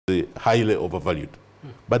highly overvalued.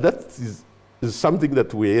 But that is something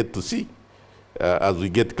that we're yet to see as we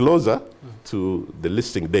get closer to the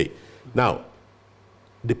listing day. Now,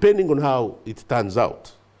 depending on how it turns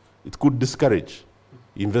out, it could discourage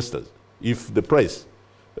investors if the price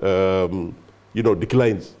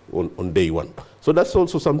declines on day one. So that's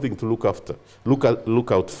also something to look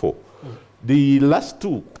out for. The last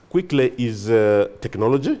two, quickly, is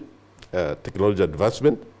technology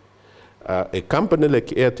advancement. A company like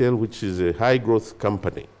Airtel, which is a high-growth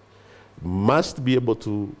company, must be able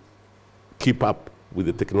to keep up with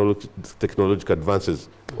the technological advances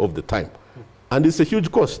of the time. And it's a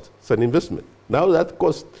huge cost. It's an investment. Now that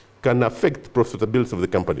cost can affect profitability of the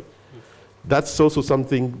company. That's also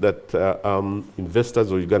something that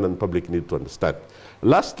investors or Ugandan public need to understand.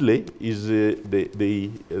 Lastly is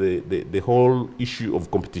the whole issue of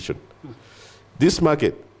competition. This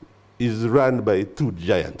market is run by two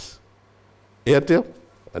giants, Airtel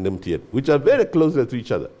and MTN, which are very close to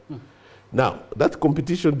each other. Now, that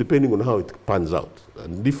competition, depending on how it pans out,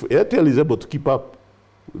 and if Airtel is able to keep up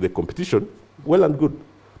with the competition, well and good.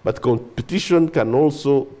 But competition can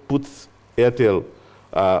also put Airtel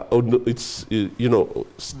on its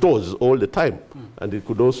stores all the time, and it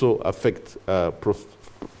could also affect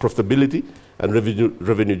profitability and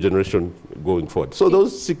revenue generation going forward. So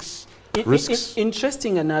those six risks.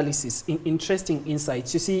 Interesting analysis, interesting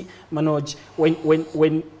insights. You see, Manoj,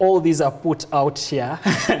 when all these are put out here,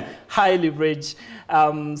 high leverage,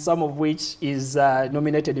 some of which is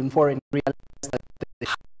nominated in foreign real estate,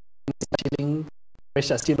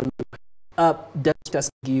 pressure still on you. Does just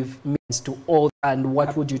give means to all, and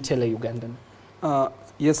what would you tell a Ugandan?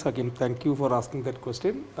 Yes, Hakim, thank you for asking that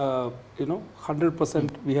question. 100%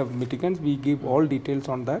 we have mitigants. We give all details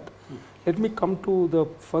on that. Let me come to the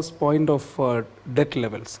first point of debt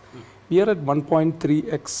levels. We are at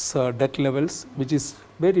 1.3x debt levels, which is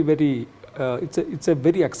very, very, it's a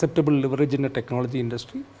very acceptable leverage in the technology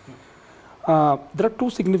industry. There are two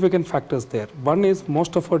significant factors there. One is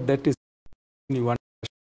most of our debt is in Yuan.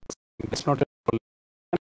 It's not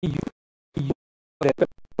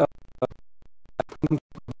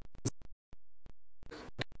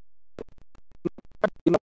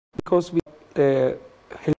because we have a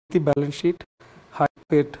healthy balance sheet, high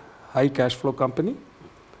paid, high cash flow company,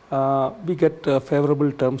 we get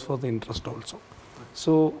favorable terms for the interest also.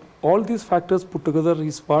 So all these factors put together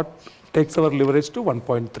is what takes our leverage to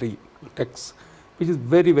 1.3x, which is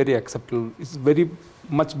very, very acceptable. It's very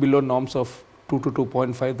much below norms of 2 to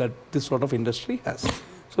 2.5 that this sort of industry has.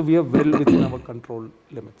 So we are well within our control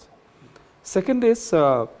limits. Second is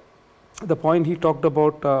the point he talked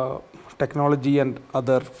about technology and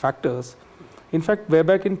other factors. In fact, way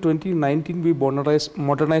back in 2019, we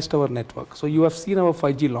modernized our network. So you have seen our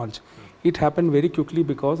 5G launch. It happened very quickly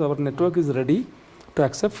because our network is ready to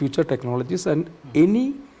accept future technologies, and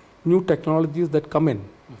any new technologies that come in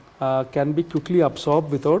can be quickly absorbed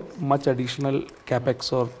without much additional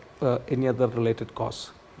capex or any other related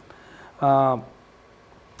costs.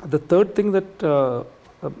 The third thing that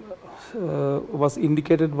was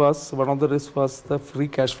indicated was, one of the risks was the free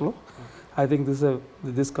cash flow. I think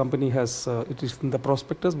this company has, it is in the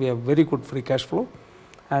prospectus, we have very good free cash flow,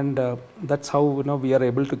 and that's how we are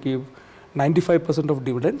able to give 95% of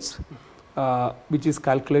dividends, which is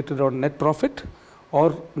calculated on net profit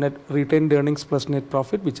or net retained earnings plus net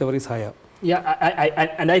profit, whichever is higher. Yeah,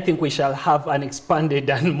 and I think we shall have an expanded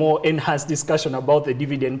and more enhanced discussion about the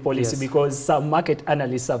dividend policy, because some market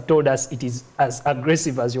analysts have told us it is as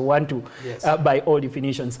aggressive as you want to, by all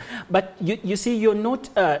definitions. But you see, you're not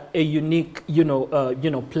a unique,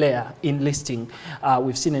 player in listing.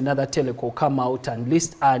 We've seen another teleco come out and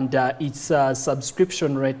list, and its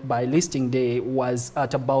subscription rate by listing day was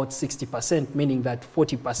at about 60%, meaning that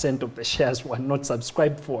 40% of the shares were not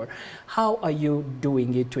subscribed for. How are you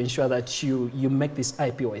doing it to ensure that you make this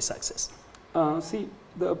IPO a success? See,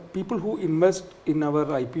 the people who invest in our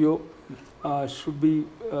IPO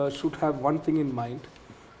should have one thing in mind.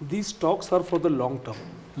 These stocks are for the long term,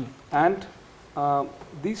 and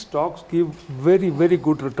these stocks give very, very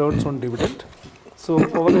good returns on dividend. So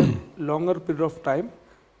over a longer period of time,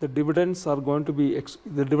 the dividends are going to be,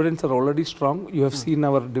 the dividends are already strong. You have seen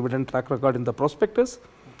our dividend track record in the prospectus,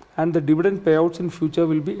 and the dividend payouts in future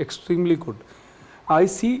will be extremely good. I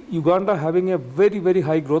see Uganda having a very, very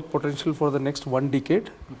high growth potential for the next 1 decade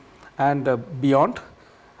and beyond.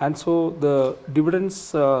 And so the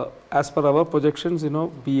dividends, as per our projections,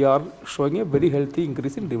 we are showing a very healthy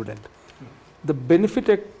increase in dividend. The benefit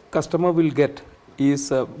a customer will get is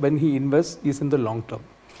when he invests is in the long term.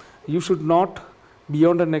 You should not,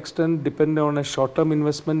 beyond an extent, depend on a short-term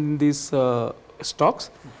investment in these stocks,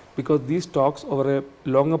 because these stocks over a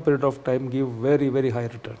longer period of time give very, very high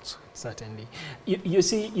returns. Certainly. You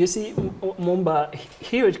see, Mumba,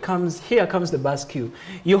 here comes the buzz cue.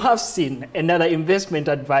 You have seen another investment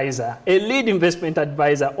advisor, a lead investment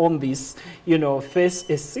advisor on this, face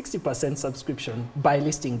a 60% subscription by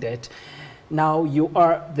listing date. Now you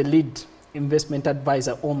are the lead investment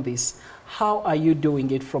advisor on this. How are you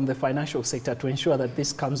doing it from the financial sector to ensure that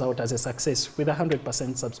this comes out as a success with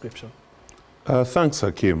 100% subscription? Thanks,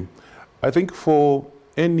 Hakim. I think for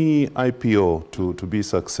any IPO to be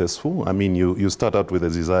successful, I mean, you start out with a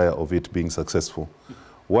desire of it being successful.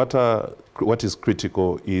 What is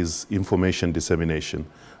critical is information dissemination,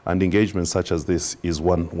 and engagement such as this is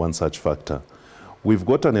one such factor. We've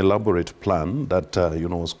got an elaborate plan that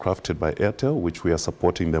was crafted by Airtel, which we are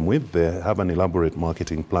supporting them with. They have an elaborate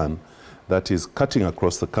marketing plan that is cutting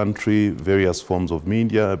across the country, various forms of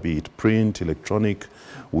media, be it print, electronic.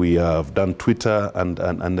 We have done Twitter and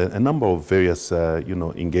a number of various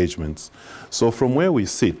engagements. So from where we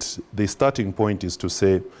sit, the starting point is to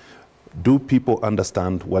say, do people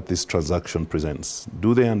understand what this transaction presents?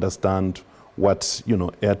 Do they understand what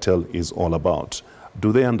Airtel is all about?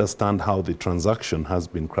 Do they understand how the transaction has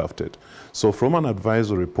been crafted? So from an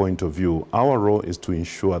advisory point of view, our role is to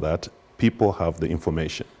ensure that people have the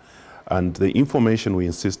information. And the information we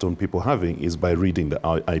insist on people having is by reading the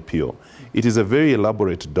IPO. It is a very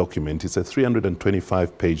elaborate document. It's a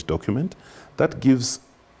 325-page document that gives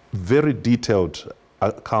very detailed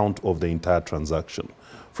account of the entire transaction,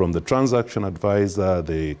 from the transaction advisor,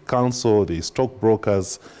 the counsel, the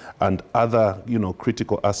stockbrokers, and other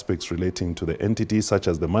critical aspects relating to the entity, such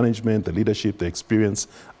as the management, the leadership, the experience,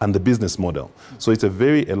 and the business model. So it's a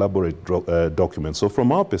very elaborate document. So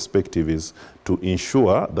from our perspective is to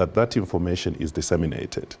ensure that that information is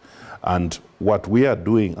disseminated. And what we are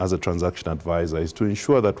doing as a transaction advisor is to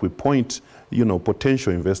ensure that we point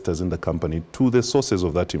potential investors in the company to the sources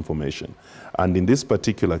of that information. And in this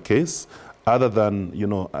particular case, other than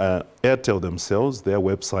Airtel themselves, their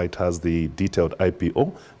website has the detailed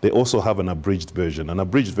IPO. They also have an abridged version. An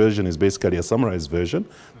abridged version is basically a summarized version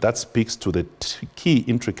that speaks to the key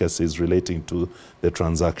intricacies relating to the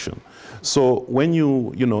transaction. So when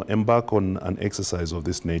you embark on an exercise of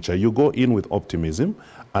this nature, you go in with optimism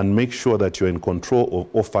and make sure that you're in control of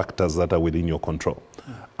all factors that are within your control.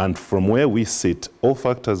 And from where we sit, all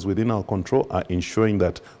factors within our control are ensuring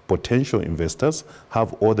that potential investors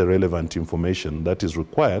have all the relevant information that is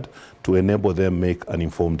required to enable them make an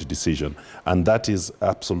informed decision. And that is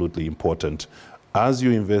absolutely important. As you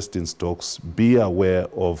invest in stocks, be aware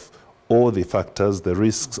of all the factors, the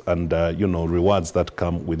risks, and rewards that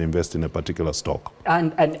come with investing in a particular stock.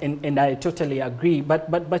 And I totally agree.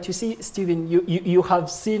 But you see, Stephen, you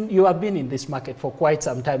have been in this market for quite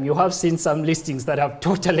some time. You have seen some listings that have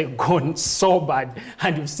totally gone so bad,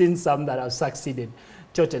 and you've seen some that have succeeded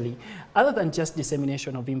totally. Other than just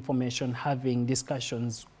dissemination of information, having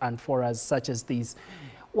discussions and forums such as these,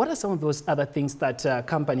 what are some of those other things that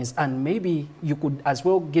companies, and maybe you could as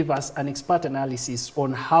well give us an expert analysis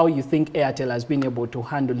on how you think Airtel has been able to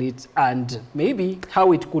handle it, and maybe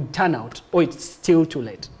how it could turn out, or it's still too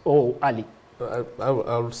late, or early?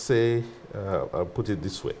 I'll say, I'll put it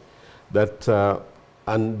this way, that,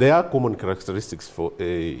 and there are common characteristics for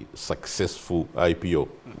a successful IPO,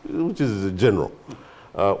 which is general.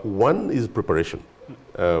 One is preparation,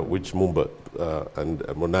 which Mumba and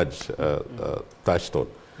Monaj touched on.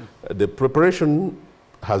 The preparation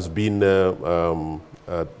has been done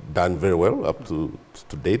very well up to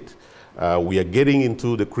date. We are getting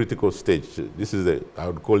into the critical stage. This is, I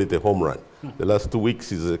would call it a home run. The last 2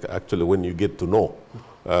 weeks is actually when you get to know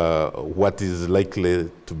what is likely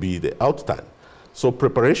to be the outcome. So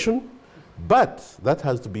preparation, but that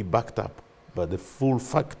has to be backed up by the full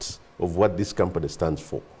facts of what this company stands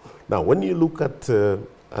for. Now, when you look at,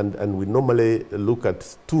 and we normally look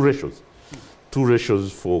at two ratios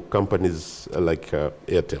for companies like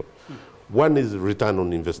Airtel. One is return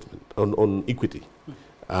on investment, on equity,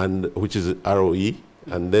 and which is ROE,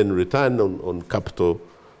 and then return on capital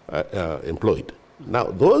employed. Now,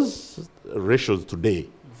 those ratios today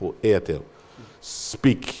for Airtel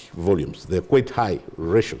speak volumes. They're quite high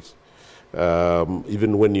ratios,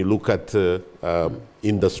 even when you look at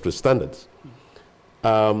industry standards.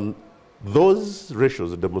 Those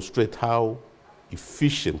ratios demonstrate how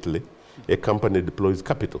efficiently a company deploys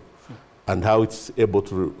capital and how it's able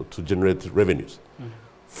to generate revenues.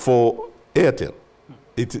 For Airtel,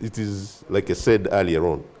 it is, like I said earlier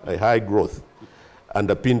on, a high growth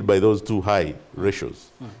underpinned by those two high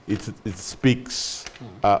ratios. It speaks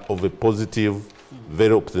of a positive,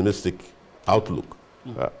 very optimistic outlook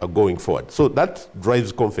going forward. So that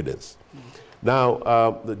drives confidence.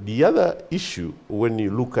 Now, the other issue, when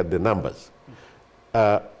you look at the numbers,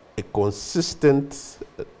 a consistent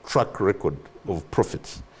track record of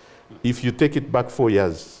profits. If you take it back 4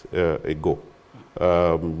 years ago,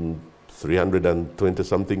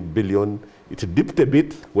 320-something billion, it dipped a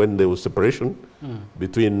bit when there was separation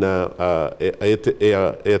between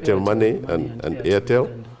Airtel Money and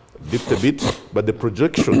Airtel. Dipped a bit, but the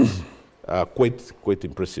projections are quite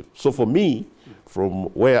impressive. So for me,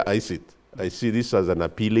 from where I sit, I see this as an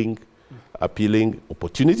appealing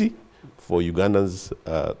opportunity for Ugandans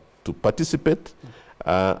to participate,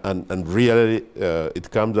 and really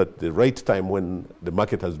it comes at the right time when the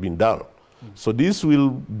market has been down. So this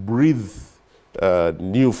will breathe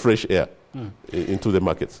new fresh air into the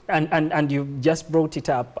markets. And you just brought it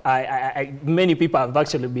up. Many people have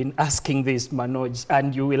actually been asking this, Manoj,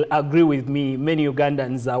 and you will agree with me. Many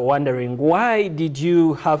Ugandans are wondering, why did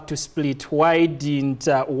you have to split? Why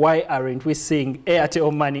aren't we seeing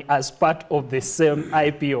Airtel Money as part of the same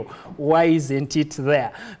IPO? Why isn't it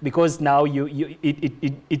there? Because now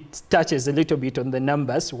it touches a little bit on the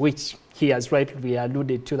numbers, which he has rightly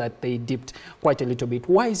alluded to, that they dipped quite a little bit.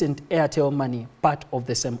 Why isn't Airtel Money part of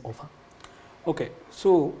the same offer? Okay,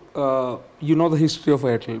 so you know the history of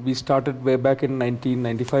Airtel. We started way back in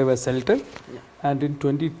 1995 as Celtel, and in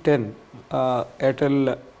 2010,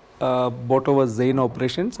 Airtel bought over Zain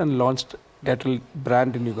operations and launched Airtel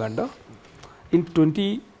brand in Uganda. In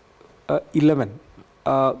 2011,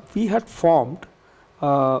 we had formed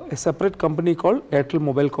a separate company called Airtel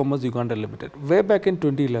Mobile Commerce Uganda Limited, way back in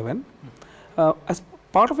 2011, as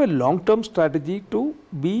part of a long-term strategy to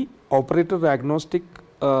be operator agnostic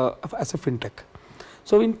as a fintech.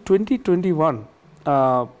 So in 2021,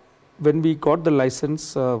 when we got the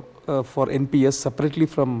license for NPS separately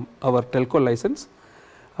from our telco license,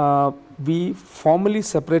 we formally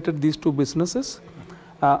separated these two businesses.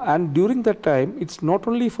 And during that time, it's not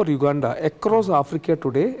only for Uganda, across Africa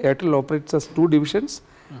today, Airtel operates as two divisions.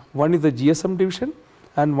 One is the GSM division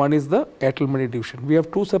and one is the Airtel Money division. We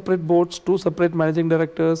have two separate boards, two separate managing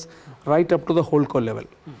directors, right up to the whole core level.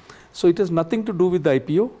 So it has nothing to do with the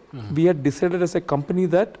IPO. We had decided as a company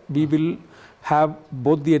that we will have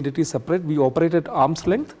both the entities separate. We operate at arm's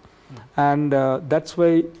length, and that's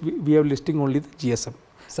why we are listing only the GSM.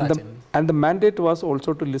 And the mandate was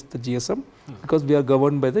also to list the GSM because we are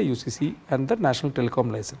governed by the UCC and the National Telecom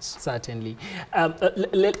License. Certainly.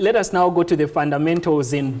 Let us now go to the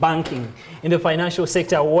fundamentals in banking, in the financial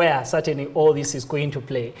sector, where certainly all this is going to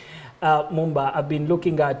play. Mumba, I've been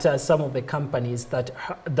looking at some of the companies that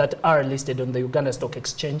are listed on the Uganda Stock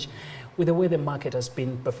Exchange. With the way the market has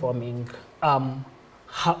been performing,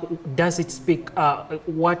 how does it speak?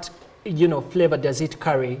 What flavor does it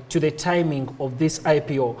carry to the timing of this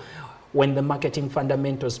IPO when the marketing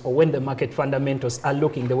fundamentals, or when the market fundamentals are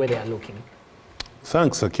looking the way they are looking?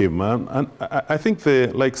 Thanks, Hakim. And I think,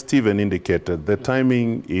 like Stephen indicated, the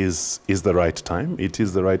timing is the right time. It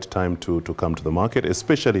is the right time to come to the market,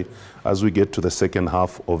 especially as we get to the second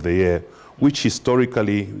half of the year, which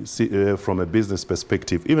historically, from a business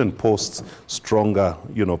perspective, even posts stronger,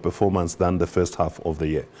 performance than the first half of the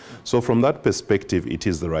year. So from that perspective, it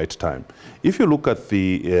is the right time. If you look at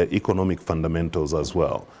the economic fundamentals as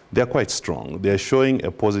well, they're quite strong. They're showing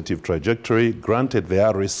a positive trajectory. Granted, there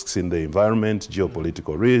are risks in the environment,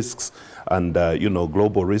 geopolitical risks, and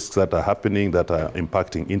global risks that are happening that are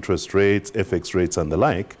impacting interest rates, FX rates, and the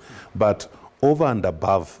like. But over and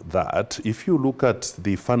above that, if you look at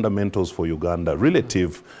the fundamentals for Uganda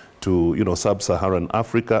relative to sub-Saharan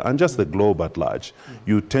Africa and just the globe at large,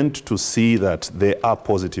 you tend to see that there are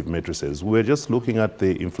positive matrices. We're just looking at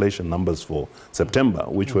the inflation numbers for September,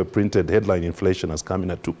 which were printed. Headline inflation has come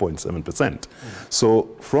in at 2.7%. So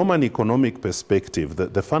from an economic perspective,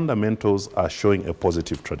 the fundamentals are showing a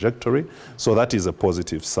positive trajectory. So that is a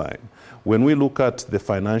positive sign. When we look at the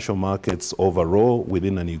financial markets overall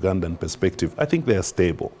within an Ugandan perspective, I think they are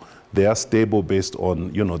stable. They are stable based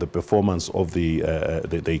on, the performance of the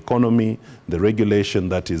economy, the regulation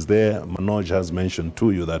that is there. Manoj has mentioned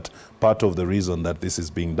to you that part of the reason that this is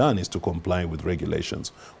being done is to comply with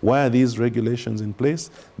regulations. Why are these regulations in place?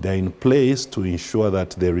 They're in place to ensure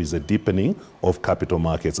that there is a deepening of capital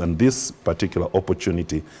markets, and this particular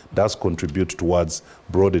opportunity does contribute towards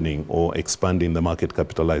broadening or expanding the market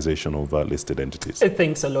capitalization of listed entities.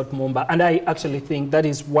 Thanks a lot, Mumba. And I actually think that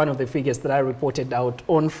is one of the figures that I reported out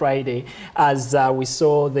on Friday, as we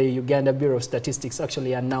saw the Uganda Bureau of Statistics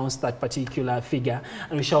actually announce that particular figure.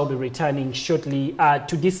 And we shall be returning shortly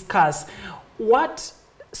to discuss what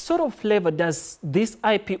sort of flavor does this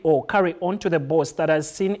IPO carry on to the boards that has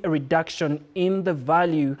seen a reduction in the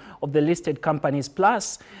value of the listed companies,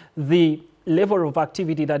 plus the level of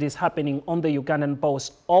activity that is happening on the Ugandan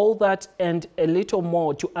post, all that and a little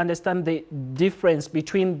more to understand the difference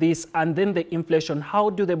between this and then the inflation. How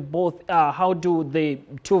do the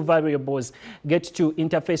two variables get to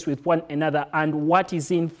interface with one another, and what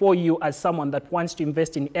is in for you as someone that wants to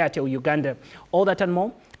invest in Airtel Uganda? All that and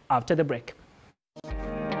more after the break.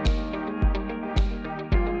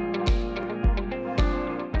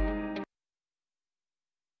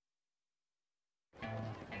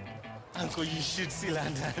 Uncle, you should see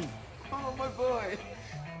London. Oh, my boy.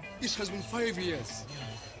 It has been 5 years.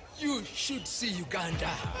 You should see Uganda.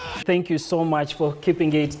 Thank you so much for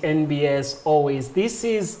keeping it NBS always. This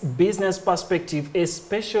is Business Perspective, a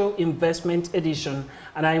special investment edition,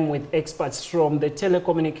 and I'm with experts from the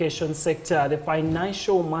telecommunications sector, the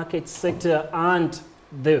financial market sector, and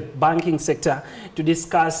the banking sector to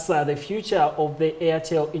discuss the future of the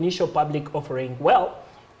Airtel initial public offering. Well,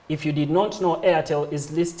 if you did not know, Airtel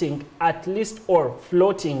is listing at least or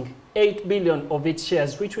floating 8 billion of its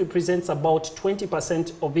shares, which represents about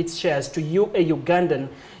 20% of its shares to you, a Ugandan,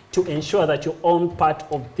 to ensure that you own part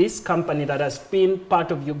of this company that has been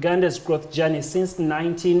part of Uganda's growth journey since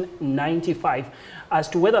 1995. As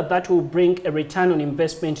to whether that will bring a return on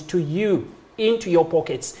investment to you into your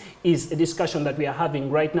pockets is a discussion that we are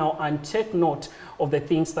having right now, and take note of the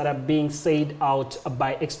things that are being said out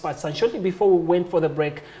by experts. And shortly before we went for the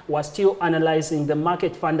break, we're still analyzing the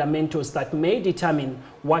market fundamentals that may determine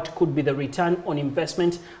what could be the return on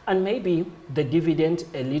investment and maybe the dividend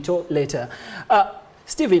a little later.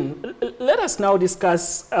 Stephen, let us now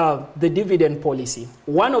discuss the dividend policy.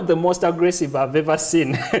 One of the most aggressive I've ever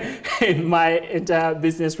seen in my entire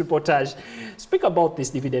business reportage. Speak about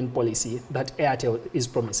this dividend policy that Airtel is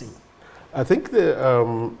promising. I think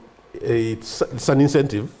it's an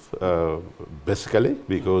incentive, basically,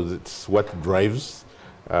 because it's what drives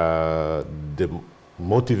the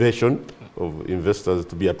motivation of investors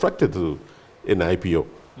to be attracted to an IPO.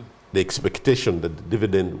 The expectation that the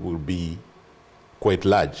dividend will be quite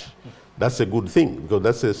large. That's a good thing, because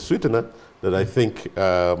that's a sweetener that I think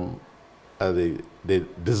the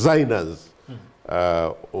designers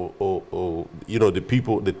or you know, the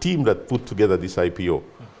people, the team that put together this IPO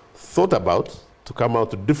thought about to come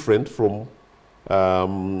out different from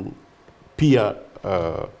peer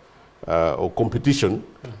or competition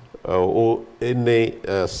or any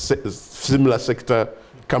similar sector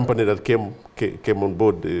company that came on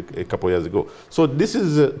board a couple of years ago. So this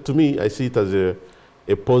is, to me, I see it as a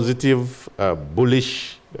positive,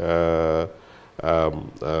 bullish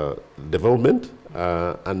development,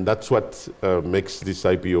 and that's what makes this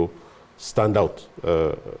IPO stand out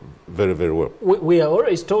very, very well. We are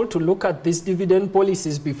always told to look at these dividend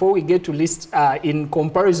policies before we get to list in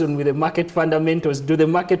comparison with the market fundamentals. Do the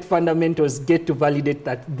market fundamentals get to validate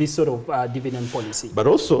that this sort of dividend policy? But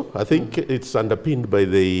also, I think it's underpinned by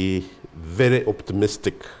the very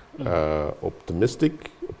optimistic,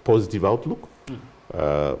 positive outlook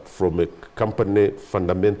from a company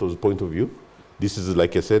fundamentals point of view. This is,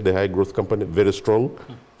 like I said, a high growth company, very strong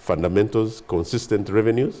fundamentals, consistent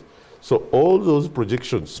revenues. So all those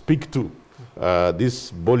projections speak to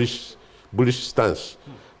this bullish stance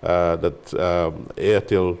that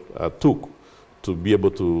Airtel took to be able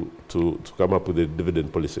to come up with a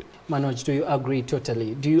dividend policy. Manoj, do you agree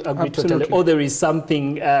totally? Do you agree Absolutely. totally? Or there is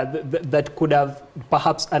something that could have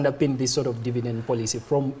perhaps underpinned this sort of dividend policy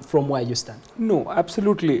from where you stand? No,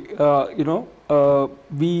 absolutely.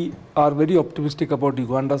 We are very optimistic about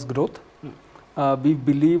Uganda's growth. We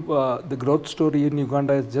believe the growth story in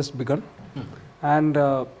Uganda has just begun. And,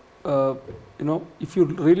 if you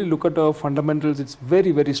really look at our fundamentals, it's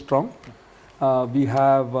very, very strong. We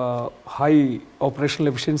have high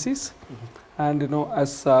operational efficiencies. And,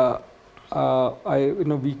 as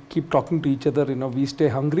we keep talking to each other, we stay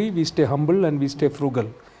hungry, we stay humble, and we stay frugal.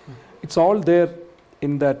 It's all there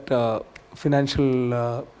in that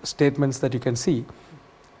financial statements that you can see.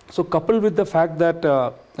 So coupled with the fact that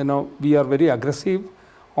we are very aggressive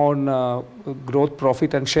on growth,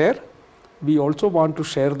 profit and share, we also want to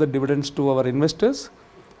share the dividends to our investors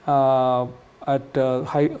at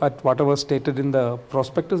whatever stated in the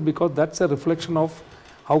prospectus, because that's a reflection of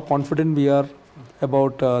how confident we are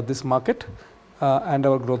about this market and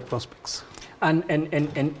our growth prospects.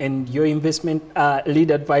 And your investment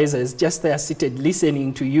lead advisors just there seated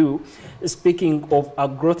listening to you, speaking of a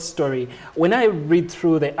growth story. When I read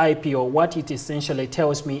through the IPO, what it essentially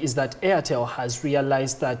tells me is that Airtel has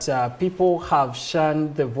realized that people have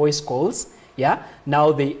shunned the voice calls. Yeah,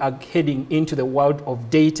 now they are heading into the world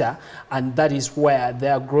of data, and that is where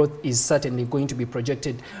their growth is certainly going to be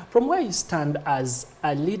projected. From where you stand as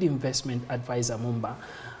a lead investment advisor, Mumba,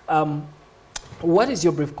 What is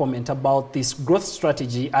your brief comment about this growth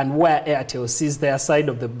strategy and where Airtel sees their side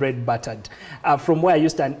of the bread buttered? From where you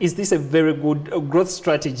stand, is this a very good growth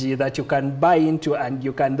strategy that you can buy into, and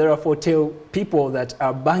you can therefore tell people that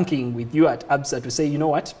are banking with you at ABSA to say, you know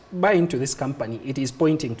what, buy into this company, it is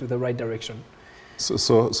pointing to the right direction?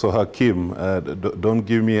 So Hakeem, don't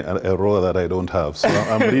give me a role that I don't have. So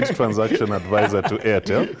I'm lead transaction advisor to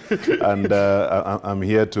Airtel, and I'm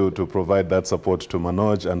here to provide that support to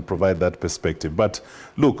Manoj and provide that perspective. But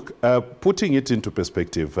look, putting it into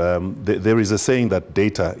perspective, there is a saying that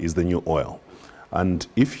data is the new oil. And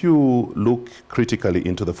if you look critically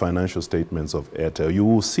into the financial statements of Airtel, you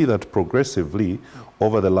will see that progressively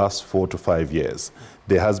over the last 4 to 5 years,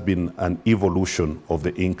 there has been an evolution of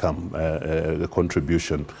the income the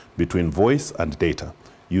contribution between voice and data.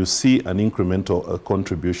 You see an incremental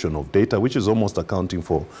contribution of data, which is almost accounting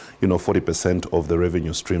for 40% of the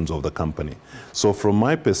revenue streams of the company. So from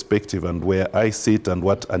my perspective and where I sit and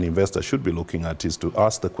what an investor should be looking at is to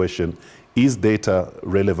ask the question, is data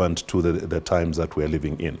relevant to the times that we're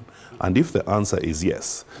living in? And if the answer is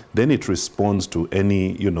yes, then it responds to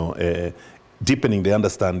any, deepening the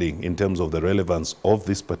understanding in terms of the relevance of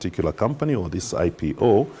this particular company or this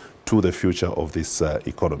IPO to the future of this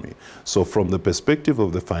economy. So from the perspective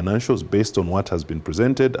of the financials, based on what has been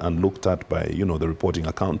presented and looked at by, the reporting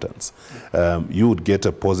accountants, you would get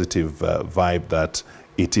a positive vibe that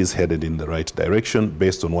it is headed in the right direction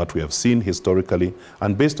based on what we have seen historically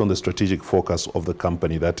and based on the strategic focus of the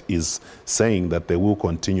company that is saying that they will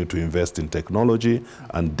continue to invest in technology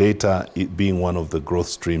and data, it being one of the growth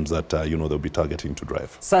streams that they'll be targeting to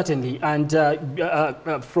drive. Certainly. And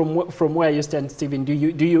from where you stand, Stephen, do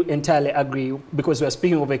you entirely agree? Because we're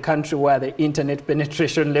speaking of a country where the internet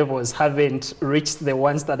penetration levels haven't reached the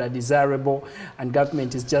ones that are desirable, and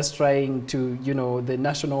government is just trying to, the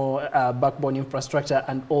national backbone infrastructure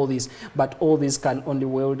and all these, but all these can only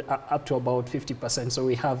wield up to about 50%. So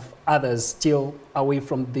we have others still away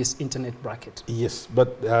from this internet bracket. Yes,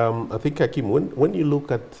 but I think, Hakeem, when you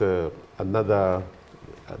look at another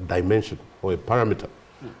dimension or a parameter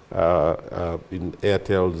in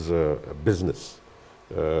Airtel's business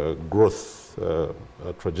growth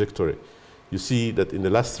trajectory, you see that in the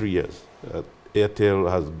last 3 years, Airtel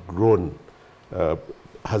has grown,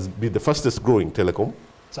 has been the fastest growing telecom.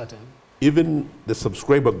 Certainly. Even the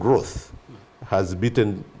subscriber growth has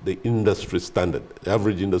beaten the industry standard, the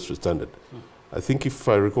average industry standard. I think if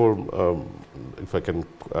I recall, if I can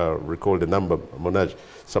recall the number, Manoj,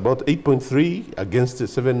 it's about 8.3 against a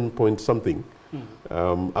 7 point something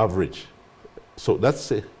average. So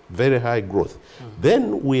that's a very high growth.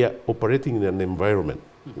 Then we are operating in an environment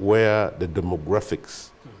where the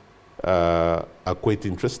demographics are quite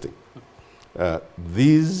interesting.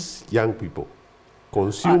 These young people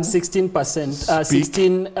consume 16%,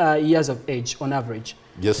 16 years of age on average.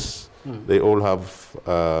 Yes, they all have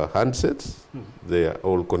handsets, they are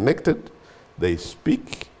all connected, they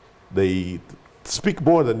speak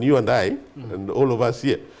more than you and I and all of us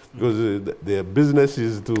here, because their business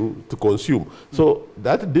is to consume. So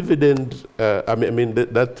that dividend,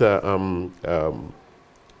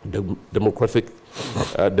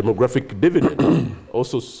 demographic dividend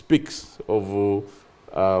also speaks of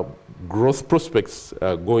growth prospects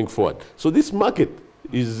going forward. So this market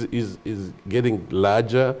is getting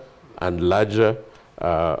larger and larger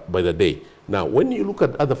by the day. Now, when you look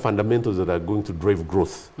at other fundamentals that are going to drive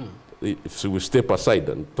growth, if we step aside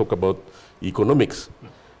and talk about economics,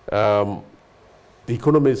 the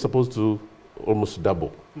economy is supposed to almost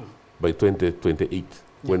double by 2028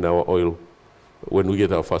 when we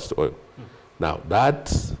get our first oil. Now,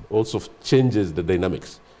 that also changes the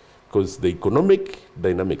dynamics, because the economic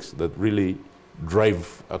dynamics that really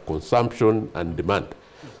drive consumption and demand.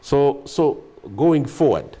 So going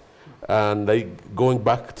forward, and going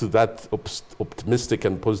back to that optimistic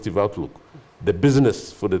and positive outlook, the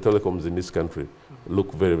business for the telecoms in this country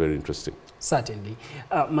look very, very interesting. Certainly.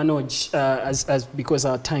 Manoj, because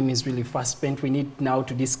our time is really fast spent, we need now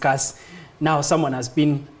to discuss. Now someone has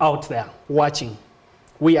been out there watching.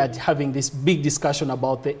 We are having this big discussion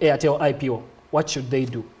about the Airtel IPO. What should they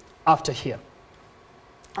do after here?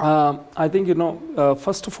 I think,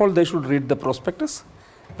 first of all, they should read the prospectus.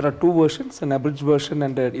 There are two versions, an abridged version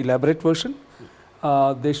and an elaborate version.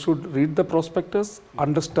 They should read the prospectus,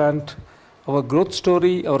 understand our growth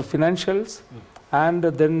story, our financials, and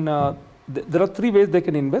then there are three ways they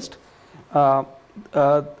can invest.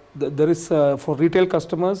 There is, for retail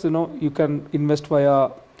customers, you can invest via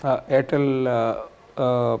Airtel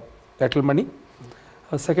Money.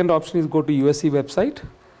 Second option is go to USC website,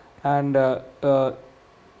 and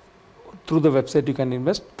through the website you can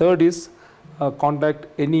invest. Third is contact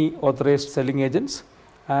any authorized selling agents,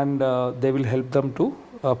 and they will help them to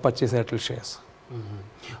purchase Airtel shares.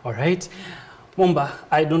 All right. Mumba,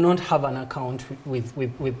 I do not have an account with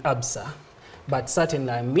ABSA, but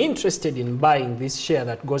certainly I'm interested in buying this share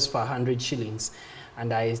that goes for 100 shillings,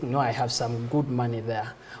 and I know I have some good money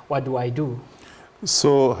there. What do I do?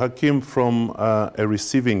 So, Hakim, from a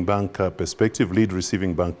receiving bank perspective, lead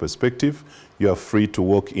receiving bank perspective, you are free to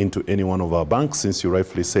walk into any one of our banks, since you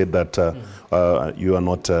rightfully said that you are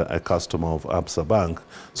not a customer of ABSA Bank.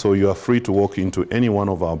 So you are free to walk into any one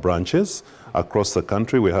of our branches across the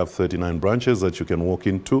country. We have 39 branches that you can walk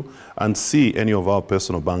into and see any of our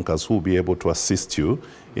personal bankers who will be able to assist you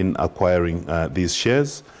in acquiring these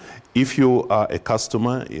shares. If you are a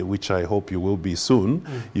customer, which I hope you will be soon,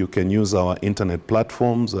 you can use our internet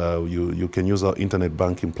platforms. You can use our internet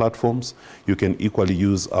banking platforms. You can equally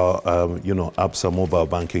use our, ABSA mobile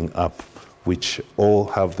banking app, which all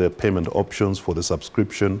have the payment options for the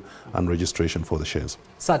subscription and registration for the shares.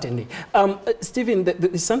 Certainly. Stephen,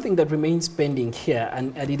 there's something that remains pending here,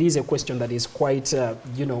 and it is a question that is quite,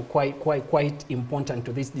 quite important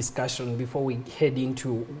to this discussion before we head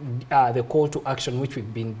into the call to action, which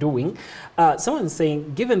we've been doing. Someone's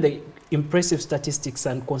saying, given the impressive statistics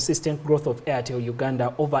and consistent growth of Airtel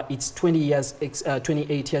Uganda over its 28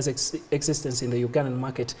 years existence in the Ugandan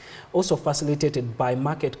market, also facilitated by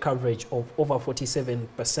market coverage of over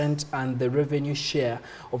 47% and the revenue share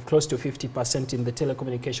of close to 50% in the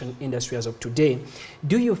telecommunication industry as of today,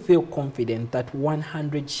 do you feel confident that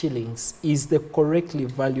 100 shillings is the correctly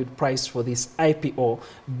valued price for this IPO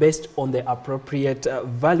based on the appropriate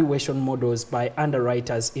valuation models by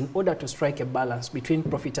underwriters in order to strike a balance between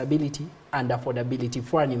profitability and affordability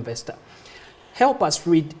for an investor? Help us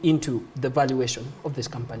read into the valuation of this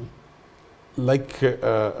company. Like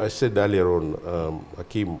I said earlier on,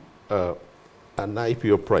 Hakim, an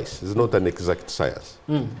IPO price is not an exact science.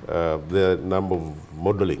 There are a number of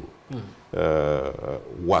modeling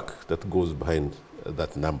work that goes behind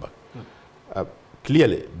that number.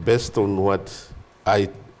 Clearly, based on what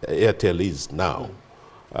Airtel is now,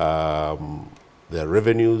 their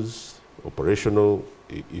revenues, operational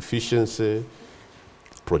efficiency,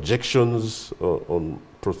 projections on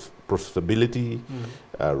profitability,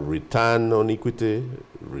 return on equity,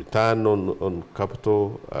 return on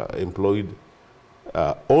capital employed,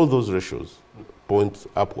 all those ratios point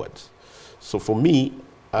upwards. So for me,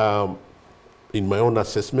 in my own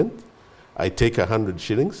assessment, I take 100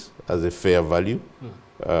 shillings as a fair value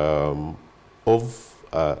of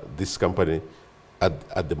this company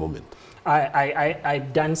at the moment.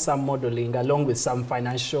 I've done some modeling along with some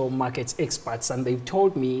financial markets experts, and they've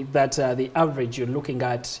told me that the average you're looking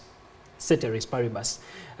at, ceteris paribus,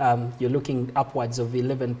 you're looking upwards of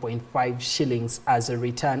 11.5 shillings as a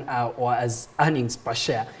return or as earnings per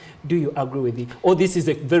share. Do you agree with it? Or this is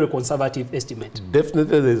a very conservative estimate?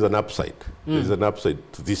 Definitely there's an upside. There's an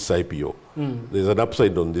upside to this IPO. There's an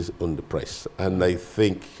upside on the price. And I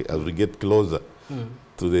think as we get closer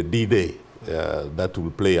to the D-Day, that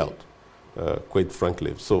will play out. Quite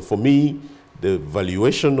frankly. So for me, the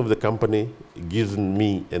valuation of the company gives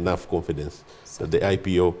me enough confidence that the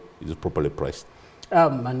IPO is properly priced.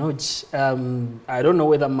 Manoj, I don't know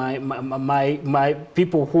whether my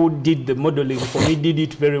people who did the modeling for me did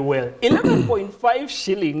it very well. 11.5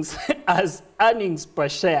 shillings as earnings per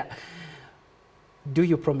share. Do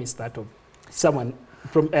you promise that of someone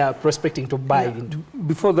prospecting to buy into?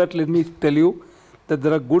 Before that, let me tell you that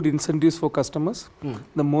there are good incentives for customers.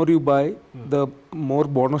 The more you buy, the more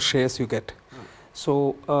bonus shares you get.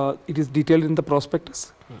 So it is detailed in the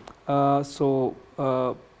prospectus.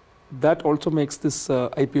 That also makes this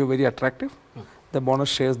IPO very attractive. The bonus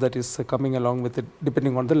shares that is coming along with it,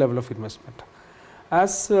 depending on the level of investment.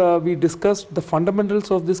 As we discussed, the fundamentals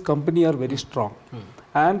of this company are very strong.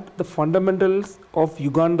 And the fundamentals of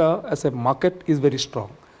Uganda as a market is very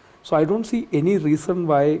strong. So I don't see any reason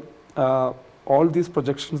why all these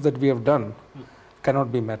projections that we have done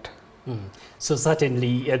cannot be met. So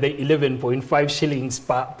certainly the 11.5 shillings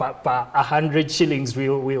per 100 shillings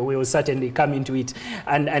will certainly come into it.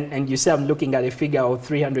 And you say I'm looking at a figure of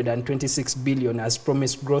 326 billion as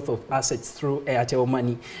promised growth of assets through Airtel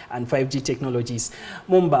Money and 5G technologies.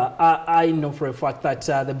 Mumba, I know for a fact that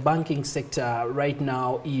the banking sector right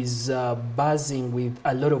now is buzzing with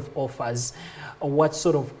a lot of offers. What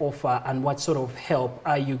sort of offer and what sort of help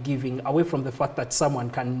are you giving, away from the fact that someone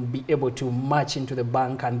can be able to march into the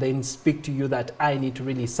bank and then speak to you that I need to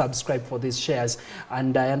really subscribe for these shares?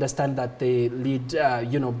 And I understand that the lead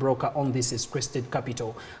broker on this is Crested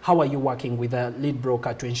Capital. How are you working with a lead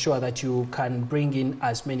broker to ensure that you can bring in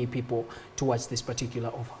as many people towards this particular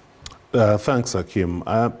offer? Thanks, Hakeem.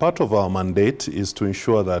 Part of our mandate is to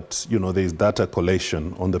ensure that there is data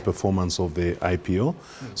collection on the performance of the IPO.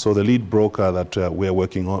 So the lead broker that we are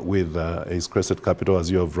working with is Crescent Capital,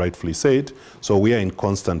 as you have rightfully said. So we are in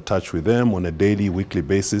constant touch with them on a daily, weekly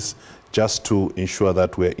basis, just to ensure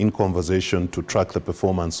that we're in conversation to track the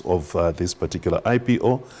performance of this particular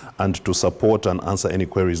IPO and to support and answer any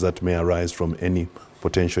queries that may arise from any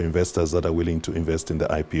potential investors that are willing to invest in the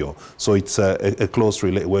IPO. So it's a close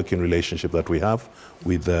working relationship that we have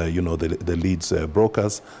with the leads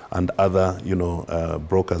brokers and other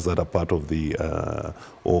brokers that are part of the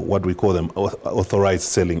or what we call them authorized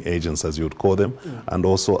selling agents, as you would call them, and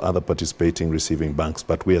also other participating receiving banks.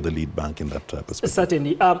 But we are the lead bank in that perspective.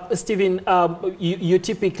 Certainly, Stephen, you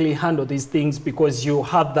typically handle these things because you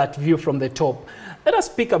have that view from the top. Let us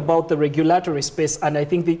speak about the regulatory space, and I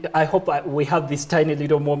think I hope we have this tiny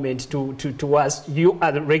little moment to ask. You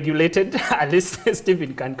are regulated, at least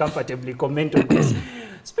Stephen can comfortably comment on this.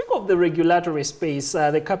 Speak of the regulatory space,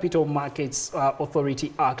 the Capital Markets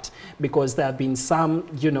Authority Act, because there have been some,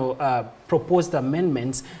 proposed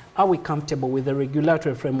amendments. Are we comfortable with the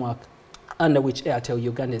regulatory framework under which Airtel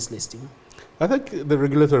Uganda is listing? I think the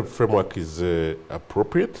regulatory framework is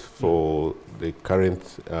appropriate for the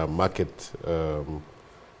current market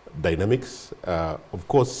dynamics. Of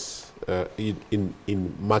course,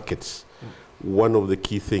 in markets, one of the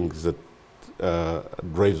key things that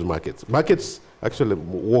drives markets actually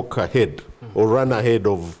walk ahead or run ahead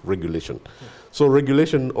of regulation. So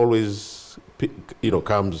regulation always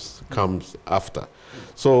comes after.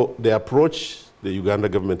 So the approach the Uganda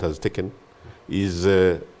government has taken is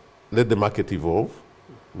let the market evolve,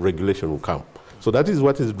 regulation will come. So that is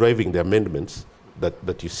what is driving the amendments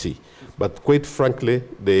that you see. But quite frankly,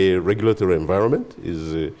 the regulatory environment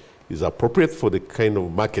is appropriate for the kind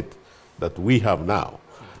of market that we have now.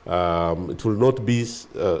 It will not be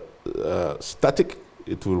static,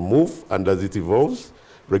 it will move, and as it evolves,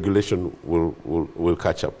 regulation will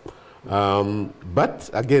catch up. But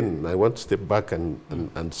again, I want to step back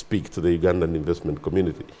and speak to the Ugandan investment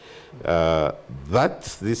community.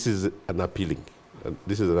 That this is an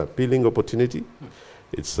appealing opportunity.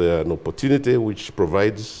 It's an opportunity which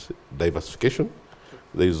provides diversification.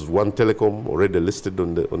 There is one telecom already listed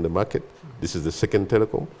on the market. This is the second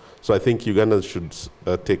telecom. So I think Uganda should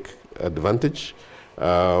take advantage.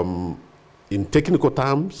 In technical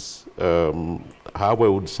terms, how I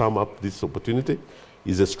would sum up this opportunity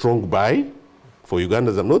is a strong buy for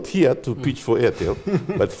Ugandans. I'm not here to pitch for Airtel,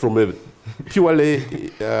 but from a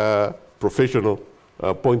purely professional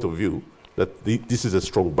point of view, that this is a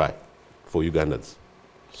strong buy for Ugandans.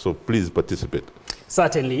 So please participate.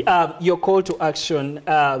 Certainly. Your call to action,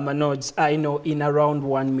 Manoj, I know in around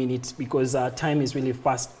 1 minute, because time is really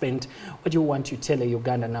fast spent. What do you want to tell a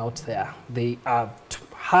Ugandan out there? They have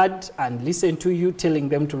heard and listened to you telling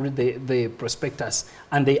them to read the prospectus,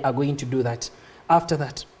 and they are going to do that. After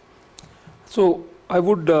that, so I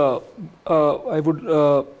would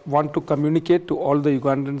want to communicate to all the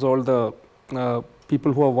Ugandans, all the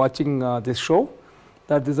people who are watching this show,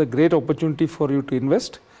 that this is a great opportunity for you to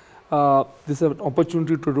invest. This is an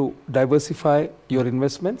opportunity to diversify your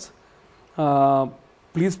investments.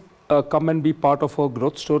 Please come and be part of our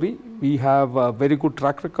growth story. We have a very good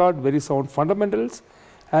track record, very sound fundamentals,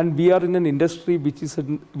 and we are in an industry which is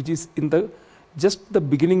in the just the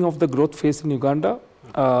beginning of the growth phase in Uganda.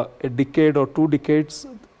 A decade or 2 decades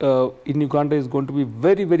in Uganda is going to be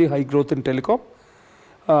very, very high growth in telecom.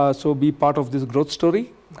 So be part of this growth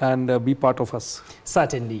story and be part of us.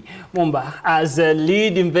 Certainly. Mumba, as a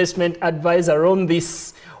lead investment advisor on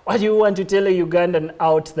this, what do you want to tell a Ugandan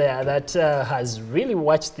out there that has really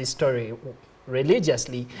watched this story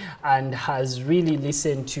religiously and has really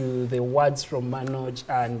listened to the words from Manoj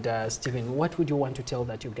and Stephen? What would you want to tell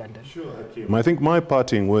that Ugandan? Sure, Hakeem. I think my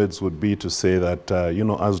parting words would be to say that,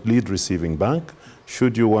 as lead receiving bank,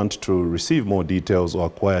 should you want to receive more details or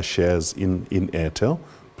acquire shares in Airtel,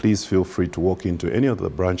 please feel free to walk into any of the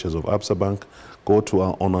branches of Absa Bank, go to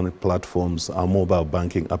our online platforms, our mobile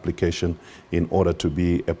banking application, in order to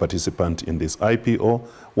be a participant in this IPO,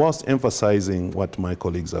 whilst emphasizing what my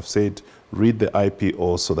colleagues have said. Read the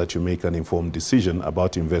IPO so that you make an informed decision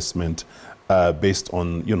about investment based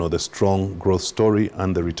on the strong growth story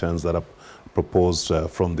and the returns that are proposed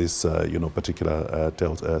from this particular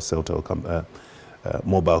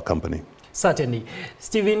mobile company. Certainly.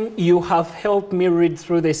 Stephen, you have helped me read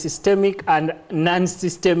through the systemic and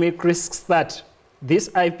non-systemic risks that these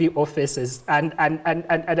IPO faces, and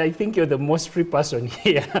I think you're the most free person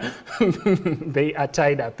here. They are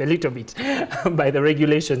tied up a little bit by the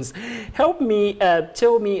regulations. Help me,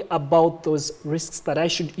 tell me about those risks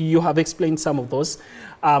that you have explained some of those.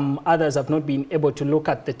 Others have not been able to look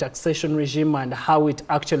at the taxation regime and how it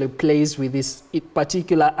actually plays with this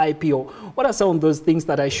particular IPO. What are some of those things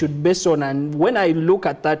that I should base on? And when I look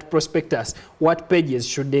at that prospectus, what pages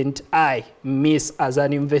shouldn't I miss as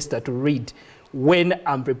an investor to read when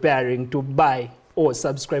I'm preparing to buy or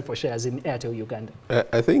subscribe for shares in Airtel Uganda?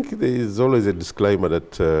 I think there is always a disclaimer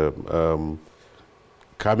that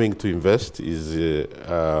coming to invest is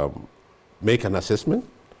make an assessment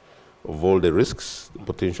of all the risks, the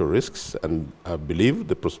potential risks, and I believe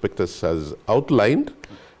the prospectus has outlined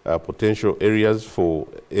potential areas for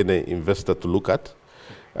any investor to look at.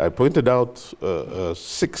 I pointed out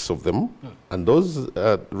 6 of them, and those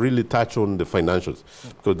really touch on the financials,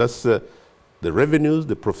 because that's the revenues,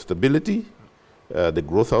 the profitability, the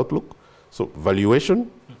growth outlook. So valuation,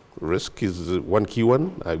 risk is one key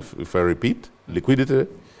one, if I repeat. Liquidity,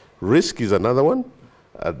 risk is another one.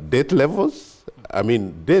 Debt levels, I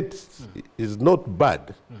mean, debt is not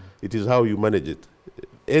bad. It is how you manage it.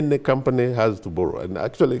 Any company has to borrow, and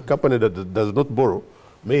actually a company that does not borrow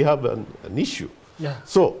may have an issue. Yeah.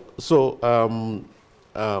 So the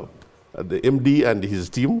MD and his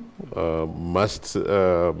team must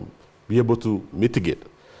be able to mitigate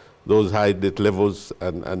those high debt levels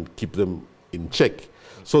and keep them in check.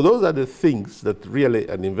 So those are the things that really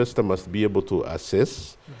an investor must be able to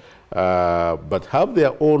assess, but have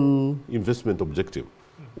their own investment objective.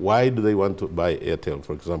 Why do they want to buy Airtel,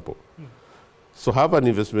 for example? So have an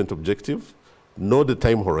investment objective, know the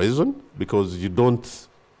time horizon, because you don't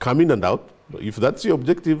come in and out. If that's your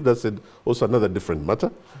objective, that's also another different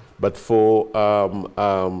matter. But for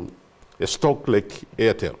a stock like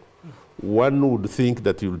Airtel, one would think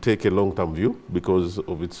that you'll take a long-term view because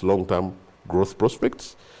of its long-term growth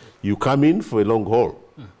prospects. You come in for a long haul.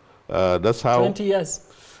 That's how... 20 years.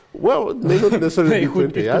 Well, it may not necessarily be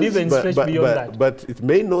 20 it years, could even stretch beyond that. But it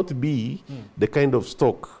may not be the kind of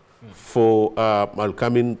stock for I'll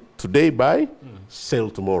come in today, buy, sell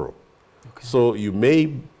tomorrow. Okay. So you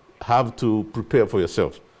may have to prepare for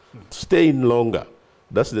yourself, stay in longer.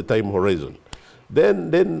 That's the time horizon.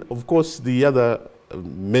 Then of course, the other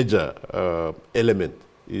major element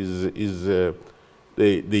is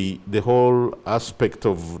the whole aspect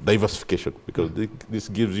of diversification, because this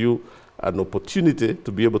gives you an opportunity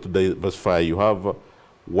to be able to diversify. You have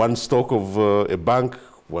one stock of a bank,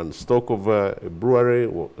 one stock of a brewery,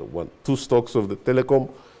 2 stocks of the telecom.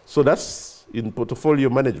 So that's in portfolio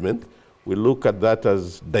management. We look at that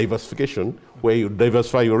as diversification, where you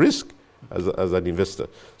diversify your risk as an investor.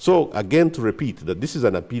 So again, to repeat, that this is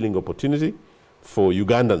an appealing opportunity for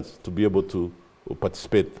Ugandans to be able to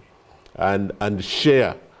participate and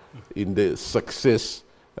share in the success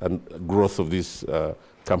and growth of these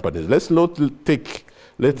companies. Let's not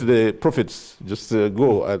let the profits just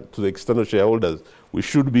go to the external shareholders. We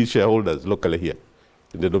should be shareholders locally here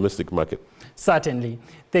in the domestic market. Certainly.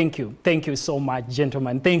 Thank you. Thank you so much,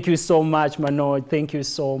 gentlemen. Thank you so much, Manoj. Thank you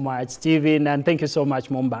so much, Stephen. And thank you so much,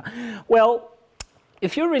 Mumba. Well,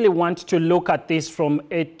 if you really want to look at this from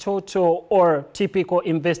a total or typical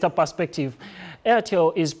investor perspective,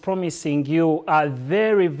 Airtel is promising you a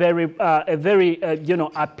very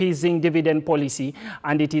appeasing dividend policy,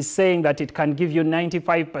 and it is saying that it can give you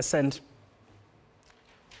 95%.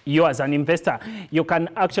 You as an investor, you can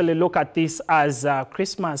actually look at this as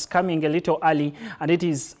Christmas coming a little early, and it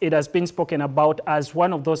has been spoken about as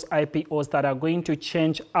one of those IPOs that are going to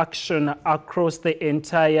change action across the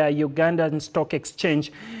entire Ugandan stock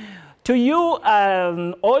exchange. To you,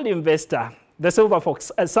 old investor, the Silver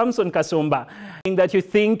Fox, Samson Kasumba, that you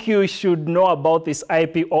think you should know about this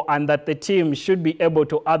IPO and that the team should be able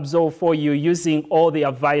to absorb for you using all the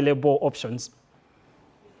available options?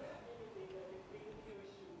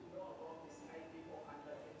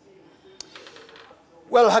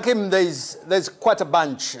 Well, Hakim, there's quite a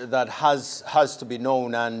bunch that has to be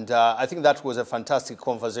known, and I think that was a fantastic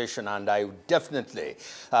conversation, and I definitely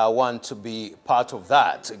want to be part of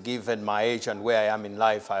that. Given my age and where I am in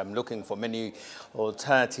life, I am looking for many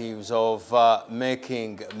alternatives of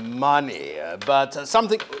making money. But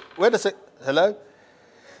something, wait a sec, hello?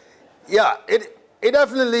 Yeah, it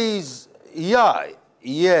definitely is, yeah,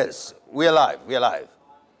 yes, we're live.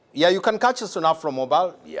 Yeah, you can catch us on Afro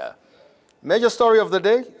Mobile, yeah. Major story of the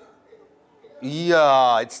day?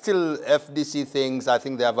 Yeah, it's still FDC things. I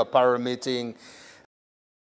think they have a power meeting.